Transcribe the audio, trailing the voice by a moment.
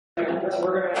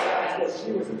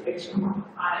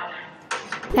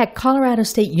At Colorado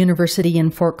State University in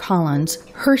Fort Collins,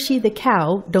 Hershey the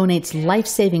cow donates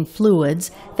life-saving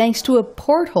fluids thanks to a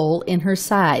porthole in her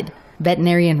side.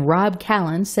 Veterinarian Rob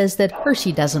Callan says that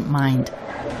Hershey doesn't mind.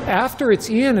 After it's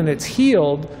in and it's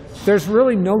healed, there's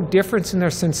really no difference in their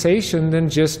sensation than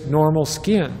just normal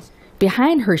skin.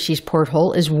 Behind Hershey's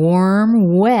porthole is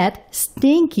warm, wet,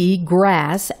 stinky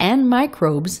grass and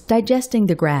microbes digesting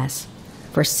the grass.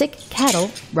 For sick cattle,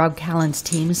 Rob Callan's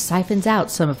team siphons out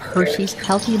some of Hershey's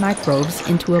healthy microbes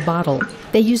into a bottle.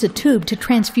 They use a tube to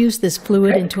transfuse this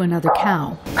fluid into another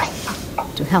cow.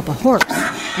 To help a horse,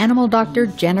 animal doctor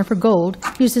Jennifer Gold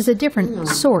uses a different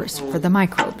source for the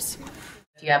microbes.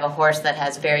 If you have a horse that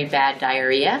has very bad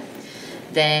diarrhea,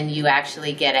 then you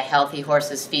actually get a healthy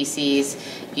horse's feces,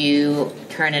 you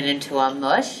turn it into a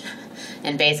mush,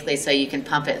 and basically so you can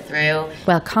pump it through.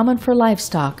 While common for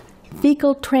livestock,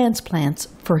 fecal transplants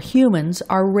for humans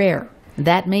are rare.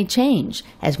 That may change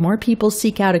as more people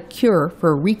seek out a cure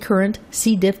for recurrent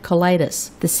C. diff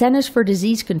colitis. The Centers for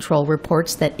Disease Control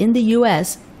reports that in the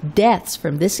U.S., deaths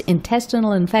from this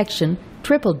intestinal infection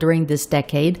tripled during this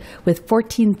decade, with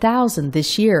 14,000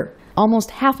 this year.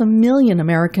 Almost 500,000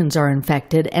 Americans are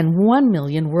infected and 1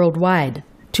 million worldwide.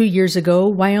 2 years ago,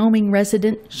 Wyoming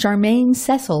resident Charmaine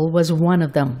Cecil was one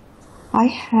of them. I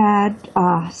had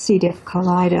C. diff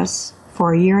colitis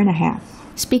for a year and a half.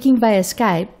 Speaking via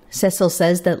Skype, Cecil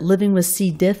says that living with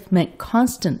C. diff meant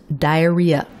constant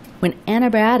diarrhea. When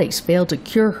antibiotics failed to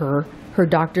cure her, her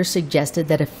doctor suggested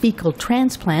that a fecal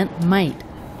transplant might.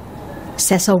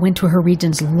 Cecil went to her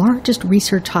region's largest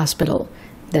research hospital,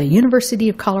 the University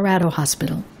of Colorado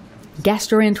Hospital.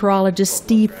 Gastroenterologist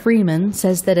Steve Freeman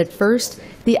says that at first,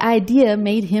 the idea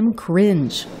made him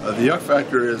cringe. The yuck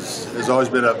factor has always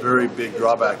been a very big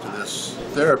drawback to this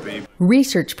therapy.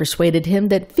 Research persuaded him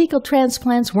that fecal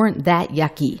transplants weren't that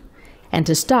yucky. And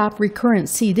to stop recurrent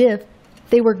C. diff,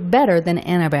 they worked better than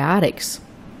antibiotics.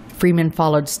 Freeman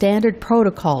followed standard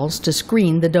protocols to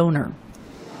screen the donor.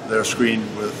 They're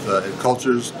screened with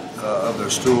cultures of their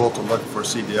stool to look for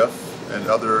C. diff and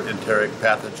other enteric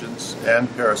pathogens and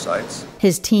parasites.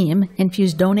 His team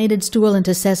infused donated stool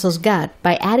into Cecil's gut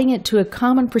by adding it to a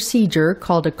common procedure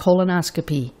called a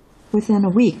colonoscopy. Within a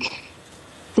week,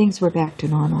 things were back to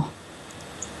normal.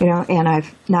 And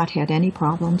I've not had any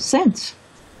problems since.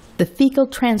 The Fecal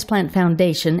Transplant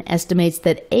Foundation estimates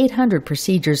that 800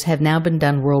 procedures have now been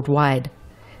done worldwide.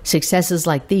 Successes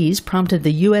like these prompted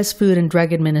the U.S. Food and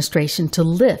Drug Administration to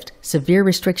lift severe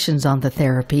restrictions on the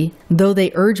therapy, though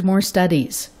they urge more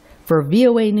studies. For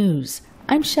VOA News,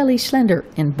 I'm Shelley Schlender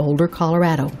in Boulder,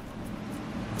 Colorado.